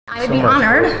I would be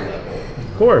honored.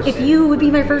 Of course. If you would be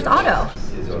my first auto.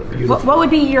 What would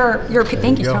be your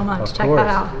thank you so much. Check that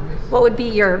out. What would be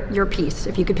your piece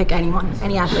if you could pick anyone,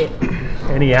 any athlete?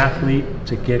 Any athlete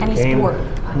to get any game. sport.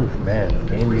 Ooh, man,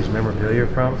 game use memorabilia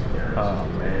from? Oh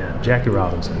man, Jackie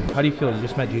Robinson. How do you feel? You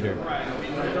just met Jeter.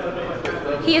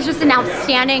 He is just an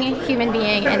outstanding human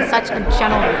being and such a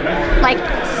gentleman. Like,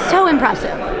 so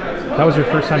impressive. That was your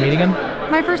first time meeting him?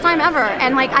 My first time ever.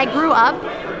 And like, I grew up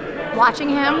watching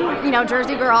him, you know,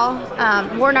 Jersey girl,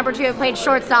 wore number 2, played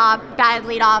shortstop, batted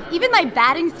leadoff, even my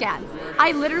batting stance.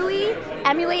 I literally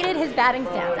emulated his batting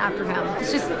stance after him.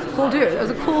 It's just a cool dude. It was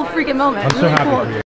a cool freaking moment. I'm so happy for you.